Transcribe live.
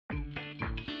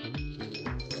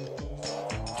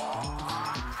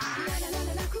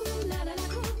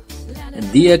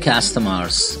Dear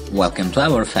customers, welcome to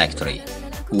our factory.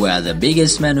 We are the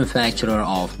biggest manufacturer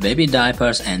of baby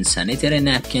diapers and sanitary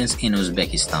napkins in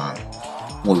Uzbekistan.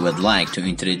 We would like to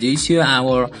introduce you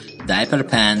our diaper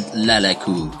pen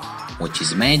Lalaku, which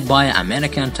is made by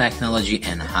American technology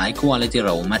and high quality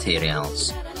raw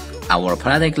materials. Our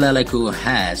product Lalaku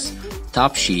has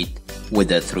top sheet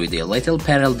with a 3D little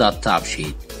parallel dot top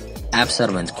sheet,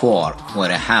 absorbent core,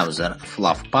 warehouser,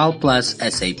 fluff pulp plus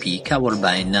SAP covered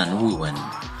by non-woven.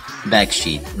 Back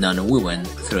sheet, non-woven,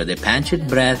 through the punched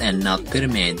breath and not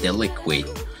permeate the liquid.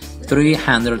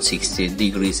 360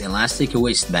 degrees elastic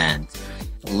waistband.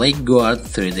 Leg guard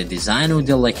through the design with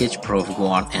the leakage-proof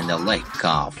guard and the leg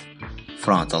cuff.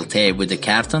 Frontal tape with the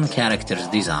cartoon characters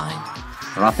design.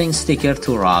 Wrapping sticker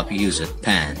to wrap used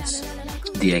pants.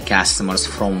 Dear customers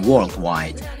from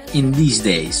worldwide, in these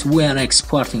days we are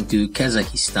exporting to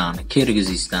Kazakhstan,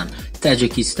 Kyrgyzstan,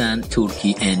 Tajikistan,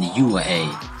 Turkey and UAE.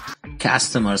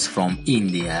 Customers from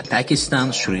India,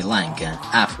 Pakistan, Sri Lanka,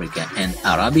 Africa and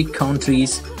Arabic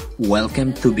countries,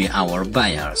 welcome to be our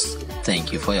buyers.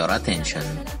 Thank you for your attention.